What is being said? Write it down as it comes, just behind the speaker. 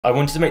I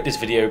wanted to make this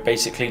video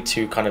basically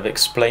to kind of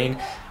explain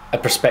a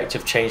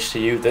perspective change to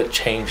you that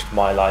changed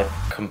my life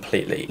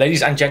completely.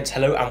 Ladies and gents,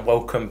 hello and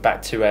welcome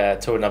back to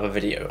another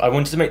video. I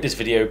wanted to make this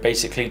video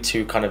basically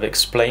to kind of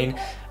explain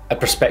a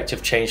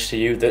perspective change to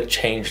you that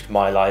changed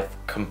my life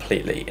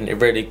completely, and it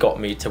really got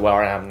me to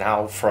where I am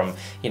now from,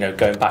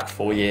 going back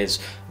 4 years,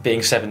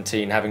 being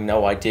 17, having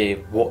no idea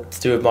what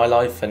to do with my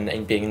life,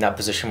 and being in that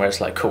position where it's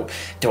like, cool,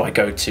 do I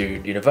go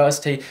to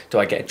university? Do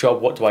I get a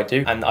job? What do I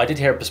do? And I did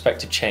hear a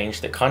perspective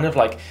change that kind of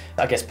like,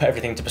 I guess, put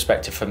everything into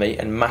perspective for me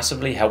and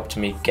massively helped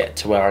me get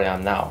to where I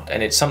am now.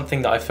 And it's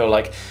something that I feel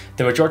like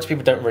the majority of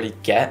people don't really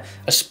get,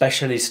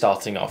 especially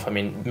starting off. I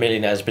mean,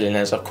 millionaires,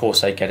 billionaires, of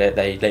course they get it.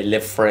 They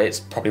live for it. It's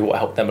probably what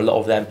helped them, a lot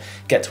of them,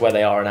 get to where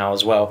they are now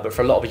as well. But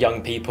for a lot of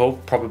young people,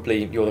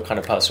 probably you're the kind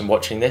of person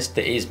watching this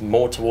that is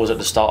more towards at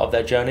the start of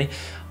their journey.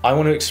 I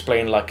want to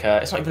explain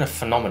it's not even a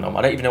phenomenon,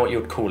 I don't even know what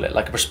you would call it,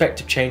 like a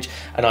perspective change,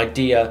 an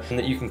idea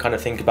that you can kind of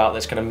think about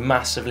that's going to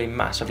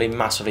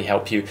massively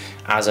help you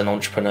as an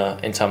entrepreneur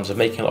in terms of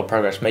making a lot of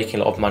progress, making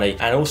a lot of money,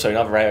 and also in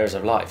other areas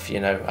of life,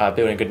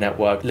 building a good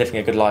network, living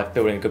a good life,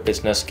 building a good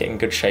business, getting in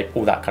good shape,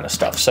 all that kind of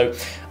stuff. So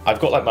I've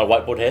got like my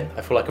whiteboard here.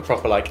 I feel like a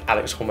proper like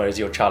Alex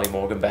Hormozy or Charlie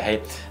Morgan, but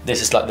hey,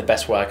 this is like the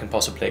best way I can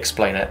possibly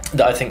explain it,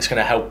 that I think is going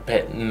to help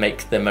it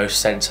make the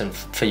most sense and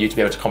for you to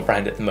be able to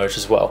comprehend it the most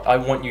as well. I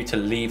want you to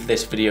leave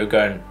this video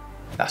going,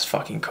 that's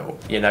fucking cool,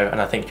 and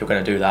I think you're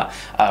going to do that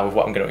with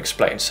what I'm going to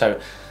explain.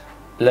 So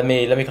let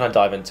me kind of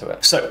dive into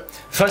it. So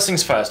first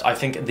things first, I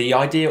think the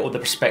idea or the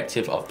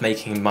perspective of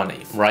making money,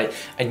 right?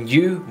 And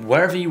you,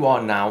 wherever you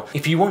are now,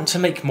 if you want to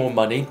make more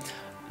money,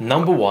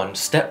 number one,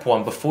 step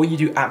one, before you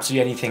do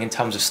absolutely anything in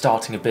terms of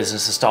starting a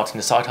business or starting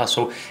a side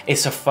hustle,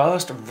 is to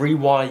first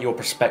rewire your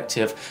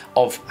perspective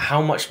of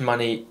how much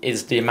money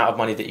is the amount of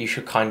money that you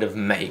should kind of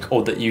make,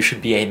 or that you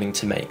should be aiming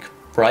to make.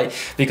 Right?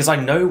 Because I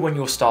know when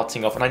you're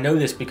starting off, and I know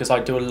this because I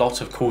do a lot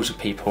of calls with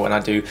people, and I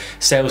do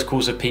sales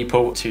calls with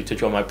people to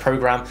join my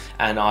program,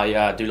 and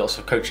I do lots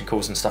of coaching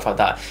calls and stuff like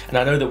that. And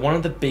I know that one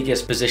of the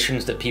biggest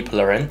positions that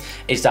people are in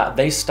is that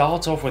they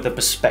start off with a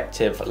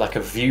perspective, like a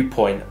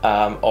viewpoint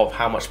of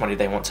how much money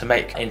they want to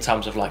make, in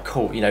terms of like,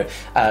 cool, 2, 3,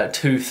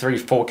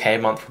 4K a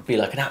month would be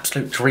like an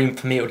absolute dream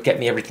for me. It would get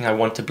me everything I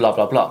wanted, blah,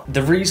 blah, blah.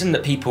 The reason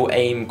that people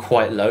aim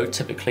quite low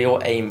typically,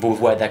 or aim with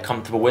where they're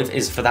comfortable with,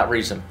 is for that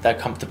reason. They're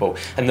comfortable.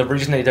 And the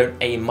reason they don't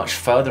aim much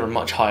further and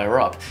much higher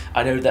up,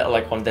 I know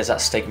that there's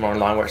that stigma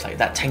online where it's like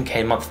that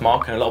 10K a month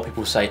mark, and a lot of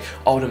people say,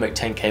 oh, I want to make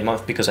 10K a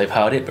month because they've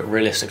heard it, but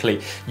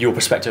realistically your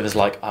perspective is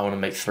like, I want to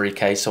make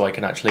 3K so I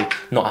can actually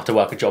not have to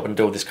work a job and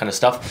do all this kind of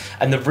stuff.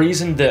 And the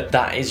reason that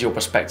that is your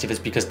perspective is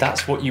because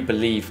that's what you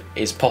believe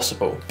is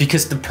possible,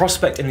 because the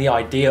prospect and the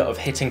idea of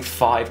hitting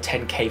 5,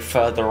 10K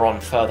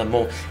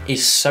furthermore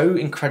is so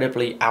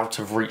incredibly out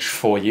of reach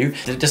for you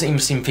that it doesn't even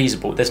seem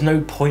feasible. There's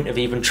no point of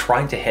even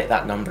trying to hit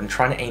that number and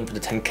trying to aim for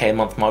the 10K a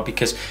month mark,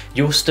 because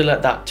you're still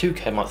at that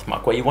 2K a month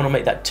mark where you want to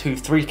make that 2,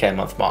 3K a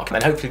month mark.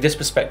 And hopefully this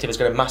perspective is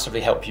going to massively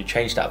help you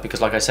change that,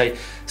 because like I say,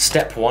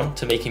 step one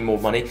to making more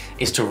money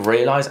is to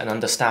realize and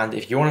understand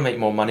if you want to make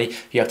more money,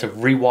 you have to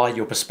rewire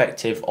your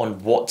perspective on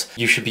what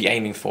you should be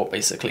aiming for.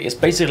 Basically, it's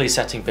basically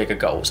setting bigger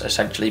goals,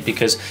 essentially,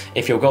 because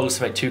if your goal is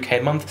to make 2K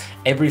a month,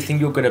 everything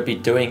you're going to be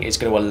doing is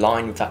going to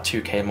align with that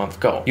 2K a month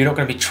goal. You're not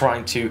going to be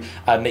trying to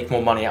make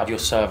more money out of your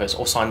service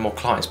or sign more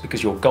clients,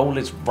 because your goal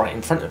is right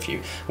in front of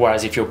you.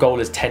 Whereas if your goal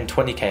is 10,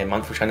 20K a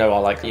month, which I know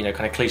are like, kind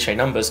of cliche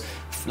numbers,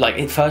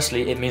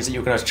 firstly, it means that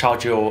you're going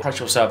to price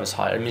your service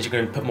higher. It means you're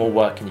going to put more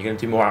work in, you're going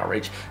to do more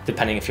outreach,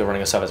 depending if you're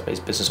running a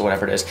service-based business or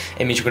whatever it is.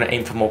 It means you're going to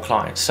aim for more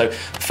clients. So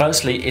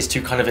firstly is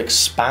to kind of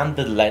expand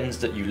the lens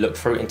that you look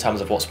through in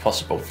terms of what's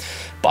possible.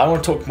 But I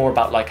want to talk more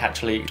about like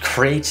actually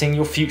creating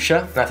your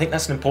future. And I think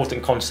that's an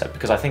important concept,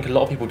 because I think a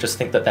lot of people just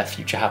think that their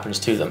future happens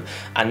to them,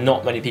 and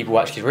not many people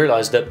actually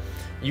realize that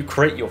you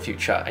create your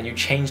future and you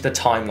change the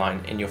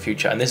timeline in your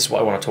future. And this is what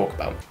I want to talk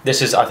about.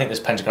 I think this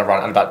pen's gonna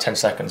run in about 10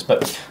 seconds,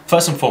 but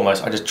first and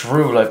foremost, I just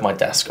drew all over my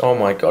desk. Oh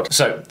my God.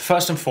 So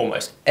first and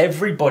foremost,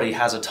 everybody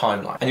has a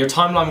timeline, and your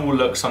timeline will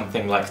look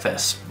something like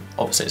this.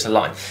 Obviously it's a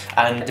line,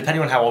 and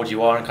depending on how old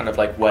you are and kind of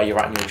like where you're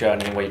at in your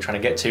journey and where you're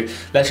trying to get to,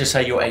 let's just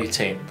say you're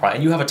 18, right?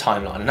 And you have a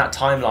timeline, and that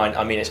timeline,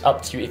 I mean, it's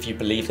up to you if you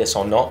believe this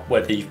or not,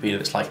 whether you feel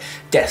it's like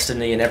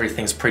destiny and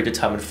everything's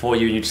predetermined for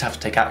you, you just have to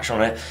take action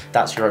on it.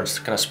 That's your own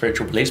kind of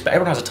spiritual beliefs, but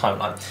everyone has a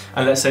timeline.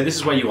 And let's say this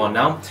is where you are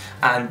now,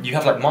 and you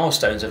have like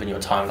milestones within your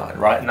timeline,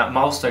 right? And that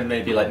milestone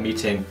may be like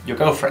meeting your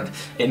girlfriend.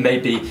 It may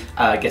be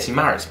getting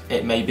married.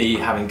 It may be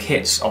having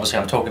kids. Obviously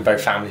I'm talking very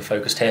family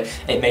focused here.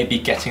 It may be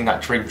getting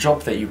that dream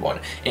job that you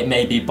want. It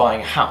may be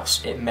buying a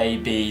house. It may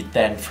be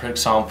then, for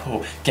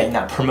example, getting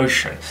that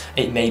promotion.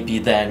 It may be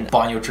then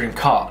buying your dream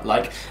car.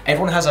 Like,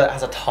 everyone has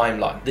a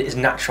timeline that is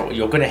natural.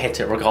 You're going to hit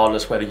it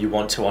regardless whether you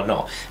want to or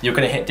not. You're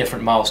going to hit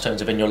different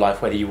milestones within your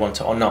life whether you want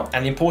it or not.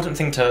 And the important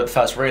thing to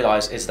first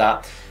realize is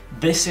that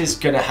this is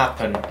going to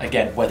happen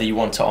again, whether you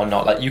want it or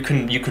not. Like you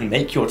can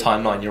make your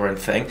timeline your own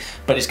thing,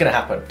 but it's going to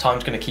happen.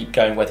 Time's going to keep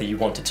going whether you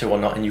want it to or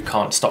not, and you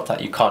can't stop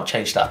that. You can't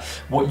change that.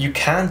 What you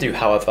can do,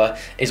 however,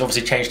 is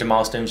obviously change the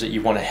milestones that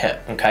you want to hit,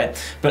 okay?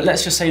 But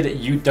let's just say that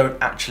you don't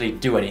actually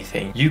do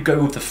anything. You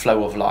go with the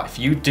flow of life.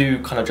 You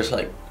do kind of just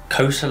like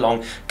coast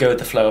along, go with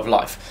the flow of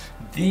life.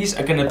 These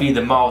are going to be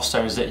the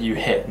milestones that you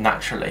hit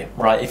naturally,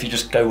 right? If you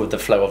just go with the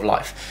flow of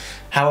life.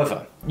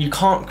 However, you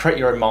can't create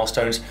your own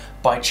milestones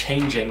by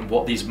changing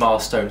what these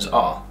milestones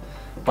are,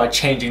 by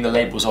changing the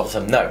labels of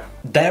them. No,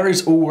 there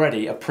is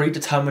already a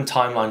predetermined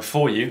timeline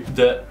for you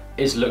that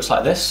looks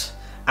like this,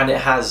 and it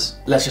has,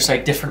 let's just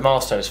say, different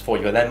milestones for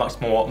you, and they're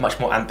much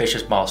more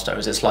ambitious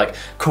milestones. It's like,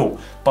 cool,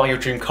 buy your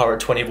dream car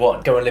at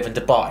 21, go and live in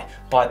Dubai,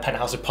 buy a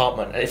penthouse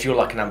apartment. If you're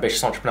like an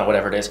ambitious entrepreneur,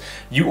 whatever it is,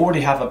 you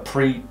already have a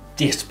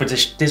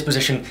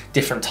predisposition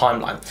different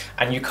timeline,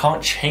 and you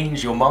can't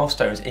change your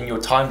milestones in your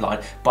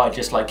timeline by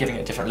just like giving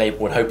it a different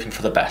label and hoping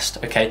for the best,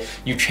 okay?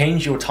 You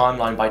change your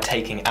timeline by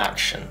taking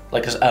action,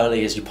 like as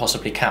early as you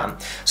possibly can.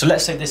 So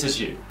let's say this is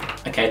you,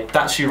 okay?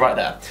 That's you right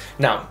there.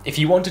 Now, if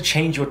you want to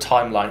change your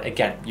timeline,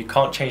 again, you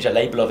can't change the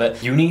label of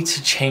it. You need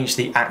to change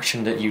the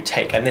action that you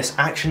take, and this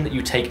action that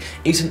you take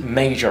isn't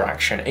major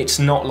action. It's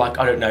not like,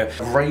 I don't know,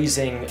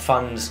 raising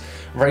funds,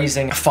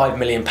 raising £5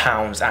 million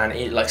and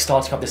it like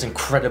starting up this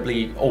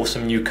incredibly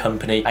awesome new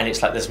company, and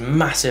it's like this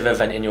massive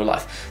event in your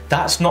life.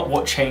 That's not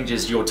what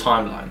changes your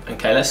timeline,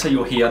 okay? Let's say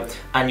you're here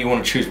and you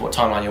want to choose what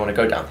timeline you want to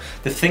go down.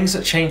 The things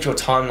that change your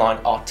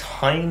timeline are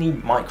tiny,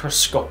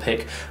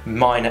 microscopic,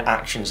 minor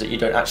actions that you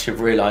don't actually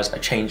realize are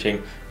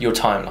changing your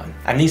timeline.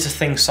 And these are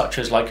things such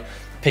as like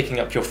picking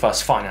up your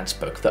first finance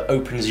book that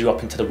opens you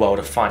up into the world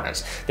of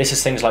finance. This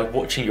is things like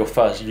watching your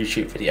first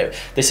YouTube video.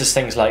 This is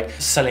things like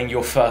selling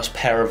your first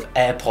pair of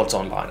AirPods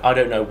online. I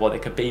don't know what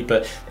it could be,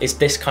 but it's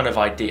this kind of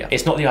idea.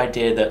 It's not the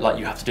idea that like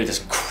you have to do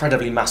this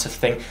incredibly massive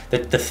thing. The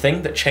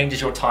thing that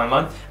changes your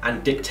timeline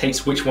and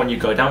dictates which one you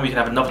go down. We can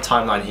have another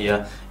timeline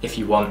here if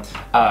you want,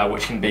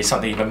 which can be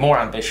something even more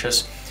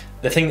ambitious.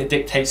 The thing that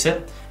dictates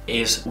it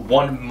is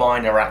one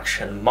minor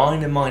action,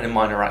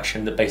 minor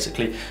action that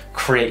basically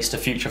creates the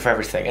future for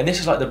everything. And this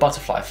is like the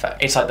butterfly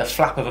effect. It's like the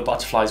flap of a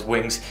butterfly's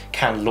wings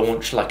can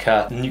launch like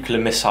a nuclear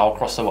missile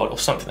across the world or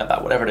something like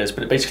that, whatever it is.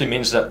 But it basically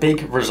means that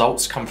big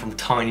results come from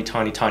tiny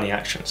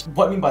actions.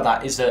 What I mean by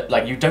that is that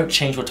like you don't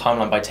change your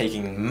timeline by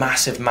taking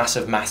massive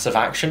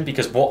action,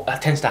 because what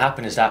tends to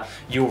happen is that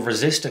you're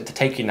resistant to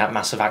taking that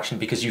massive action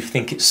because you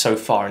think it's so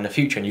far in the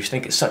future and you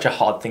think it's such a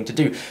hard thing to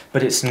do,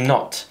 but it's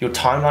not. Your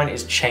timeline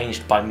is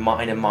changed by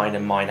minor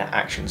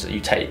actions that you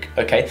take,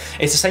 okay?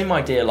 It's the same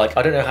idea, like,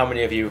 I don't know how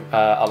many of you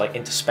are like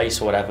into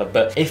space or whatever,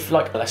 but if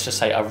like, let's just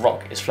say a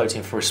rock is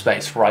floating through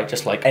space, right?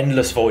 Just like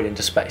endless void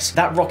into space.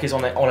 That rock is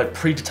on a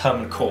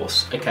predetermined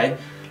course, okay?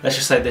 Let's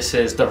just say this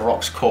is the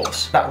rock's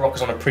course. That rock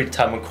is on a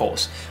predetermined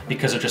course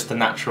because of just the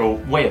natural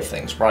way of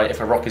things, right? If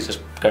a rock is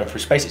just going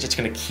through space, it's just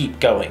going to keep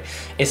going.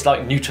 It's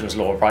like Newton's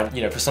law, right?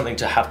 You know, for something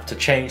to have to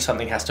change,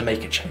 something has to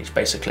make it change,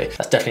 basically.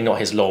 That's definitely not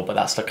his law, but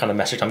that's the kind of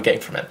message I'm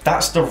getting from it.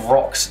 That's the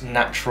rock's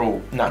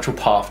natural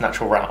path,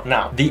 natural route.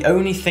 Now, the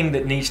only thing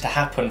that needs to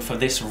happen for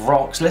this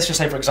rock, so let's just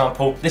say, for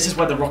example, this is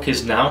where the rock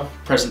is now,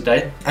 present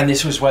day, and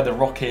this was where the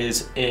rock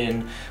is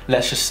in,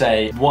 let's just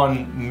say,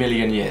 1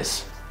 million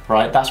years.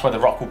 Right? That's where the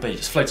rock will be,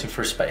 just floating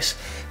through space.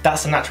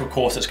 That's the natural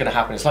course that's going to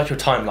happen. It's like your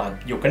timeline.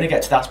 You're going to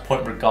get to that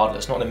point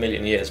regardless, not in 1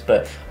 million years,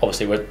 but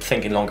obviously we're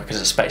thinking longer because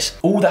of space.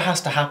 All that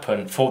has to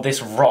happen for this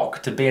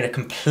rock to be in a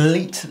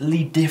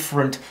completely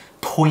different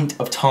point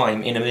of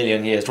time in 1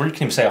 million years, or you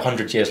can even say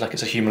 100 years like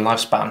it's a human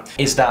lifespan,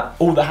 is that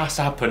all that has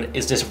to happen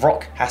is this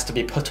rock has to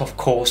be put off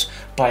course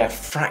by a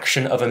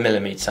fraction of a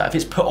millimeter. If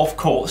it's put off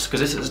course, because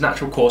this is its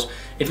natural course,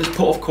 if it's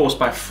put off course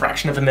by a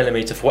fraction of a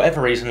millimeter for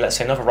whatever reason, let's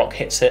say another rock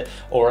hits it,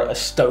 or a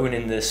stone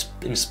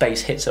in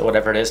space hits it,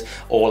 whatever it is,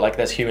 or like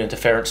there's human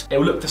interference, it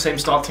will look the same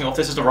starting off.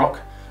 This is the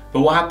rock, but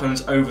what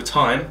happens over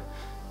time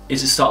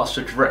is it starts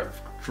to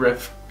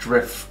drift,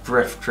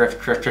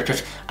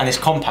 and this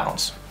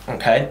compounds.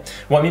 Okay,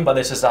 what I mean by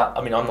this is that,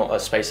 I mean, I'm not a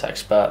space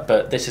expert,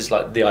 but this is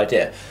like the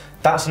idea.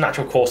 That's the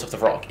natural course of the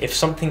rock. If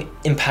something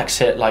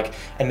impacts it, like,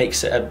 and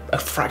makes it a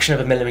fraction of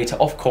a millimeter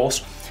off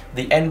course,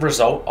 the end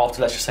result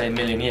after, let's just say, 1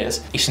 million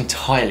years, is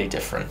entirely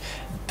different.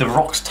 The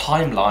rock's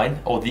timeline,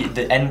 or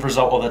the end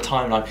result of the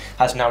timeline,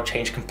 has now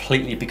changed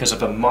completely because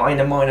of a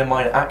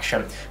minor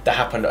action that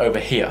happened over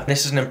here.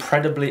 This is an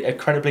incredibly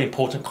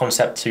important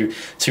concept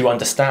to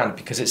understand,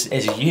 because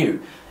it's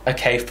you.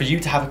 Okay, for you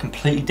to have a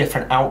completely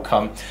different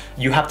outcome,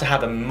 you have to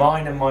have a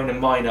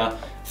minor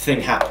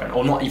thing happen,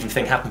 or not even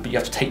thing happen, but you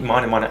have to take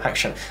minor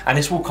action, and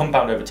this will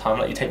compound over time,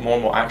 like you take more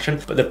and more action.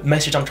 But the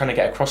message I'm trying to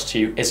get across to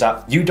you is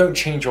that you don't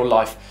change your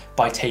life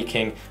by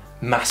taking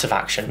massive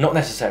action, not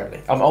necessarily.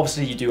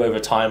 Obviously you do over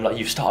time, like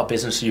you start a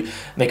business, you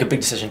make a big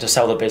decision to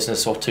sell the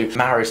business or to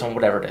marry someone,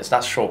 whatever it is,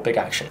 that's sure, big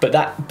action. But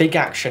that big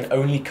action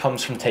only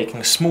comes from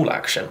taking small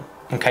action.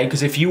 Okay,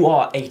 because if you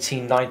are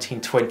 18,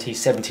 19, 20,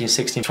 17,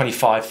 16,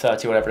 25,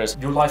 30, whatever it is,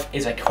 your life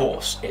is a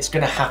course. It's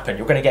gonna happen.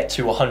 You're gonna get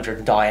to 100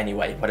 and die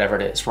anyway, whatever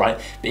it is, right?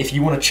 But if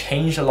you wanna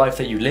change the life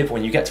that you live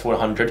when you get to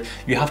 100,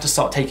 you have to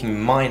start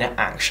taking minor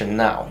action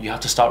now. You have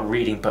to start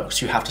reading books.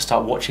 You have to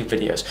start watching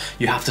videos.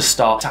 You have to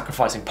start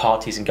sacrificing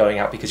parties and going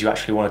out because you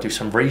actually wanna do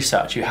some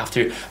research. You have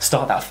to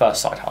start that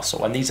first side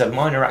hustle. And these are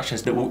minor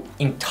actions that will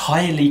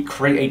entirely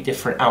create a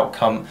different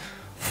outcome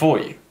for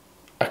you.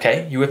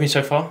 Okay, you with me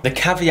so far? The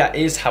caveat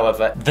is,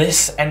 however,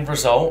 this end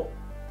result,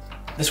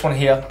 this one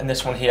here and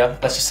this one here,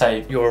 let's just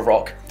say you're a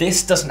rock.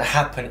 This doesn't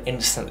happen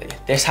instantly.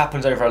 This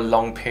happens over a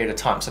long period of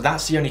time. So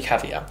that's the only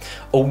caveat.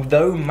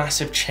 Although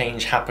massive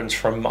change happens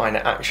from minor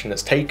action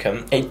that's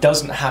taken, it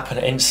doesn't happen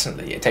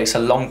instantly. It takes a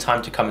long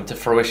time to come into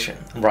fruition,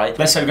 right?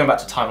 Let's say we're going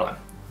back to timeline.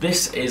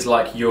 This is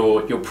like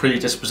your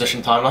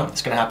predisposition timeline.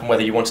 It's gonna happen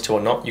whether you want it to or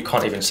not. You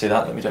can't even see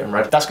that, let me do it in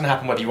red. That's gonna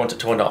happen whether you want it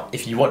to or not.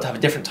 If you want to have a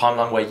different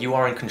timeline where you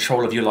are in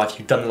control of your life,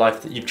 you've done the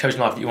life that you've chosen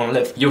the life that you wanna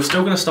live, you're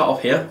still gonna start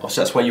off here,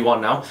 obviously that's where you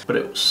are now, but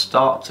it will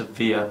start to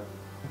veer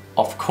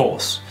off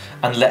course.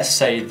 And let's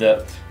say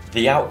that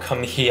the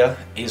outcome here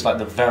is like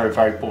the very,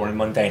 very boring,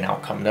 mundane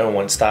outcome. No one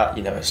wants that,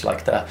 you know, it's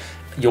like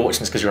you're watching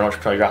this because you're an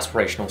entrepreneur, you're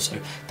aspirational, so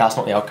that's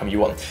not the outcome you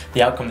want.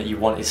 The outcome that you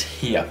want is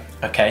here,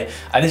 okay?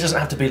 And this doesn't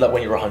have to be like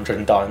when you're 100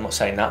 and die, I'm not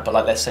saying that, but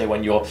like let's say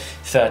when you're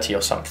 30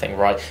 or something,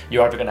 right?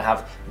 You're either gonna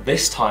have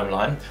this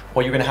timeline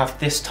or you're gonna have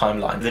this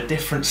timeline. The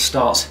difference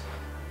starts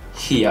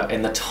here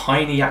in the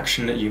tiny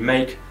action that you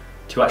make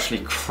to actually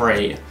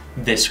create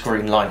this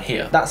green line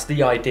here. That's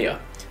the idea,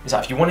 is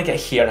that if you wanna get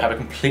here and have a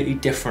completely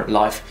different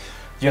life,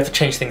 you have to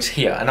change things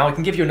here. And now I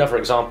can give you another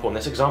example, and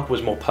this example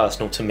is more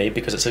personal to me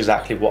because it's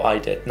exactly what I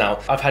did. Now,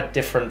 I've had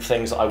different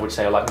things that I would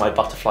say are like my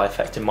butterfly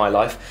effect in my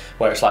life,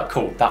 where it's like,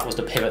 cool, that was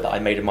the pivot that I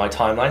made in my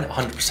timeline,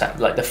 100%.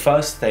 Like the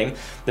first thing,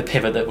 the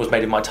pivot that was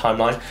made in my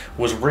timeline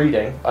was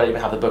reading, I don't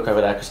even have the book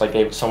over there because I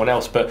gave it to someone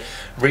else, but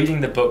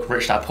reading the book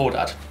Rich Dad Poor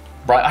Dad.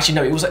 Right, actually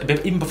no, it was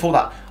even before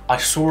that. I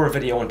saw a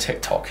video on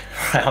TikTok,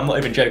 right? I'm not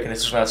even joking,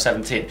 this was when I was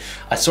 17.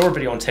 I saw a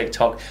video on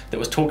TikTok that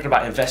was talking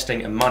about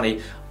investing and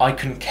money. I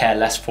couldn't care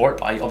less for it,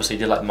 but I obviously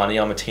did like money,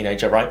 I'm a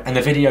teenager, right? And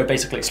the video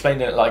basically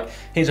explained it like,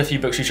 here's a few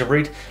books you should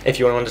read if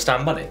you want to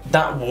understand money.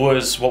 That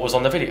was what was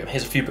on the video.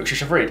 Here's a few books you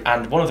should read.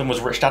 And one of them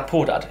was Rich Dad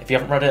Poor Dad. If you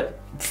haven't read it,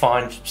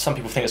 fine. Some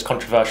people think it's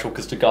controversial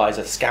because the guy's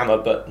a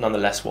scammer, but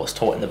nonetheless what's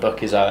taught in the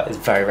book is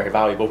very, very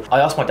valuable.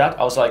 I asked my dad,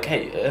 I was like,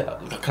 hey,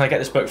 can I get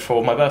this book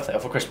for my birthday or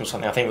for Christmas or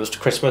something? I think it was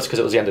Christmas because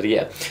it was the end of the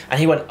year. And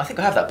he went, I think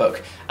I have that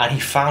book. And he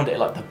found it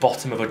like the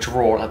bottom of a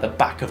drawer, like the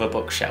back of a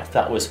bookshelf.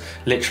 That was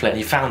literally, and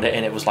he found it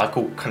and it was like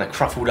all kind of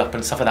cruffled up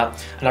and stuff like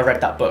that. And I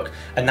read that book,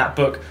 and that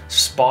book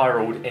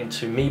spiraled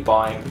into me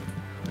buying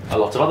a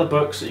lot of other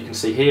books that you can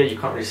see here. You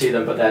can't really see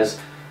them, but there's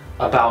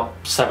about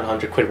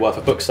 700 quid worth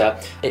of books there.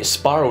 It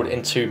spiraled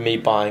into me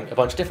buying a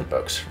bunch of different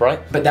books, right?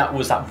 But that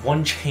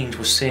one change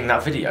was seeing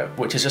that video,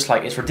 which is just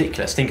like, it's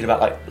ridiculous thinking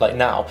about like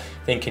now,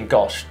 thinking,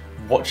 gosh,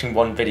 watching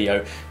one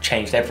video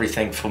changed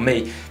everything for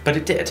me, but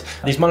it did.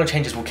 These minor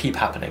changes will keep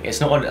happening. It's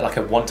not like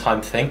a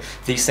one-time thing.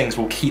 These things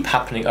will keep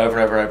happening over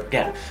and over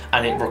again,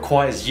 and it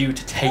requires you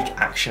to take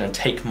action and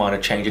take minor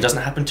change. It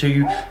doesn't happen to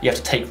you, you have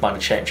to take minor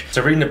change.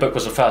 So reading the book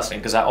was the first thing,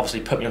 because that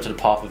obviously put me onto the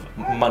path of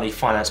money,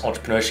 finance,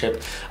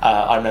 entrepreneurship.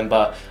 I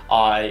remember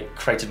I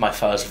created my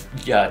first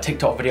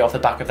TikTok video off the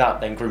back of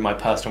that, then grew my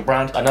personal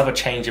brand. Another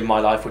change in my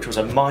life, which was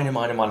a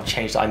minor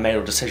change that I made,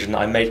 or decision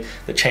that I made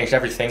that changed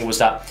everything, was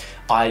that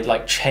I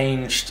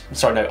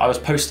I was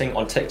posting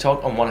on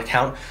TikTok on one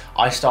account.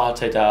 I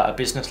started a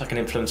business, like an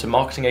influencer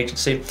marketing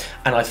agency,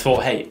 and I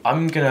thought, hey,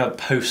 I'm gonna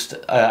post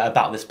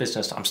about this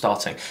business that I'm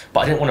starting, but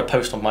I didn't want to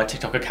post on my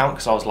TikTok account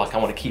because I was like, I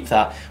want to keep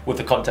that with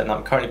the content that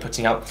I'm currently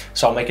putting out,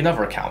 so I'll make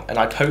another account. And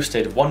I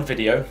posted one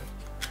video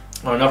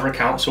on another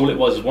account, so all it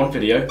was one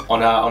video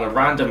on a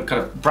random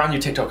kind of brand new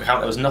TikTok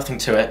account. There was nothing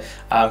to it,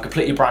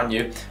 completely brand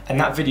new, and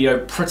that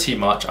video pretty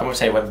much, I won't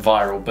say it went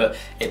viral, but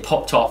it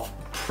popped off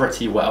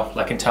pretty well,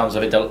 like in terms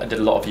of it did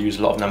a lot of views,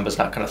 a lot of numbers,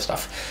 that kind of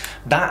stuff.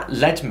 That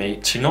led me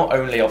to not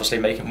only obviously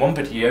making one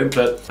video,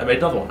 but I made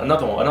another one,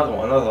 another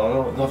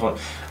one,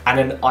 and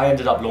then I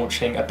ended up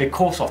launching a big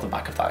course off the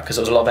back of that, because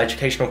there was a lot of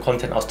educational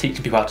content. I was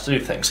teaching people how to do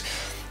things.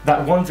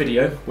 That one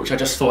video, which I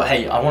just thought,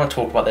 hey, I want to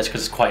talk about this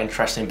because it's quite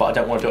interesting, but I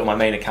don't want to do it on my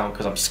main account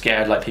because I'm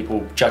scared like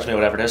people judge me or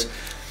whatever it is.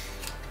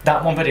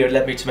 That one video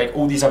led me to make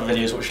all these other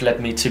videos, which led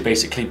me to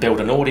basically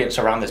build an audience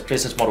around this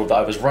business model that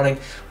I was running,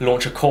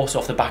 launch a course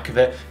off the back of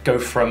it, go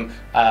from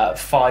 5,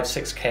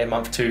 6K a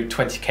month to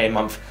 20K a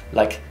month,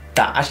 like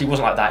that. Actually, it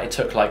wasn't like that. It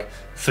took like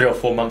 3 or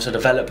 4 months to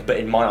develop, but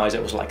in my eyes,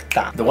 it was like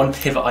that. The one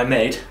pivot I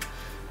made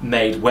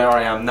where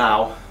I am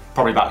now,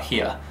 probably about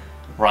here,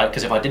 right?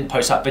 Because if I didn't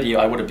post that video,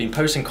 I would have been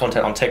posting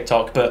content on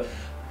TikTok, but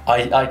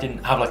I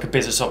didn't have like a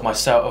business of my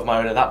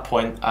own at that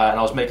point, and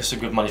I was making some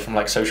good money from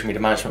like social media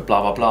management,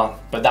 blah, blah, blah.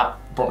 But that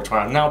brought me to where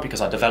I am now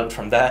because I developed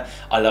from there.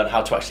 I learned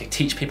how to actually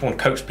teach people and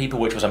coach people,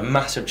 which was a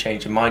massive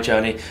change in my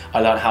journey.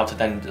 I learned how to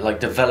then like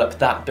develop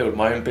that, build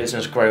my own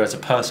business, grow as a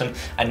person,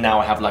 and now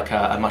I have like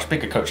a much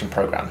bigger coaching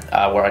program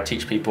where I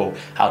teach people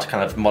how to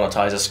kind of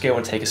monetize a skill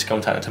and take a skill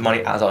and turn it into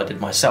money, as I did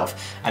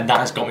myself. And that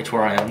has got me to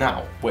where I am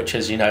now, which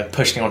is, you know,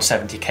 pushing on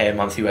 70k a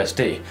month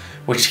USD,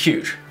 which is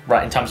huge,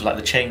 right? In terms of like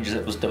the changes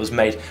that was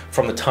made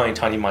from the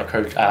tiny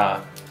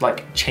micro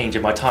like change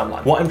in my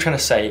timeline. What I'm trying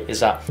to say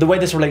is that the way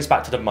this relates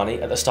back to the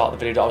money at the start of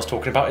the video that I was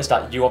talking about is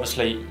that you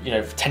obviously, you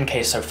know,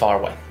 10k is so far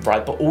away,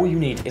 right? But all you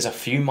need is a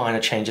few minor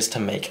changes to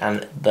make,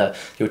 and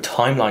your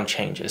timeline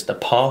changes. The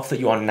path that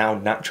you are now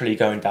naturally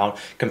going down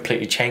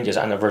completely changes,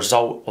 and the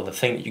result, or the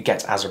thing that you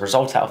get as a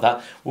result out of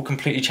that, will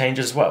completely change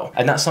as well.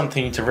 And that's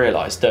something you need to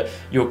realize, that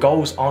your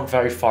goals aren't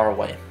very far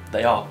away.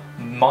 They are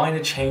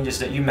minor changes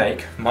that you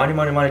make,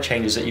 minor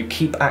changes that you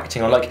keep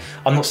acting on. Like,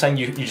 I'm not saying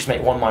you just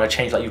make one minor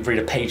change, like you read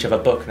a page of a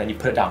book and then you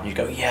put it down and you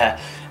go, yeah,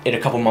 in a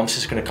couple months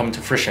it's going to come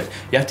to fruition.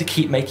 You have to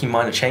keep making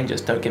minor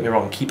changes, don't get me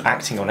wrong, keep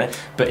acting on it,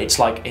 but it's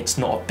like, it's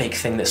not a big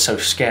thing that's so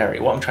scary.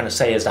 What I'm trying to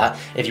say is that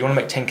if you want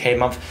to make 10k a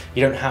month,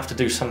 you don't have to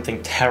do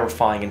something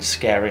terrifying and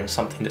scary and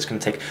something that's going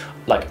to take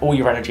like all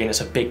your energy, and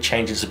it's a big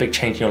change, it's a big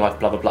change in your life,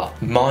 blah, blah, blah.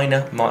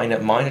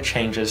 Minor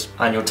changes,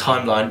 and your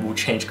timeline will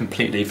change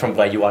completely from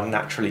where you are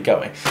naturally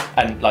going.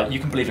 And like, you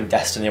can believe in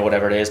destiny or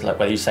whatever it is, like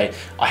whether you say,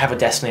 I have a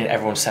destiny and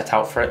everyone's set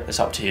out for it, it's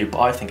up to you.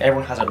 But I think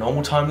everyone has a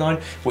normal timeline,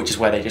 which is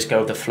where they just go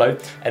with the flow,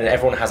 and then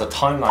everyone has a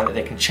timeline that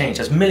they can change.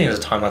 There's millions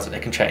of timelines that they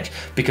can change,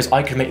 because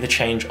I could make the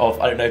change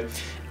of, I don't know,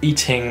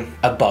 eating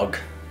a bug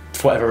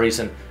for whatever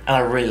reason, and I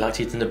really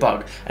liked eating the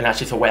bug, and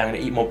actually thought, wait, I'm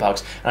gonna eat more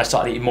bugs, and I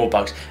started eating more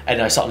bugs, and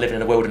then I started living in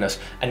the wilderness,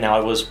 and now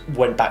I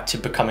went back to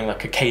becoming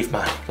like a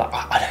caveman. Like,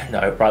 I don't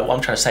know, right? What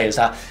I'm trying to say is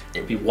that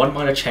it'd be one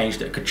minor change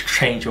that could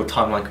change your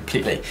timeline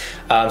completely.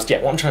 So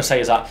yeah, what I'm trying to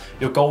say is that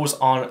your goals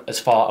aren't as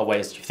far away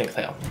as you think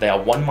they are. They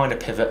are one minor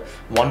pivot,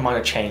 one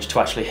minor change to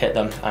actually hit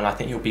them, and I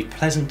think you'll be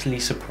pleasantly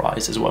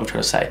surprised is what I'm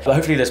trying to say. But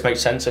hopefully this makes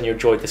sense and you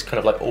enjoyed this kind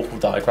of like awful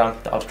diagram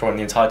that I was drawing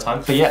the entire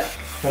time. But yeah,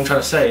 what I'm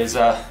trying to say is,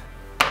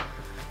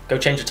 go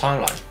change your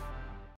timeline.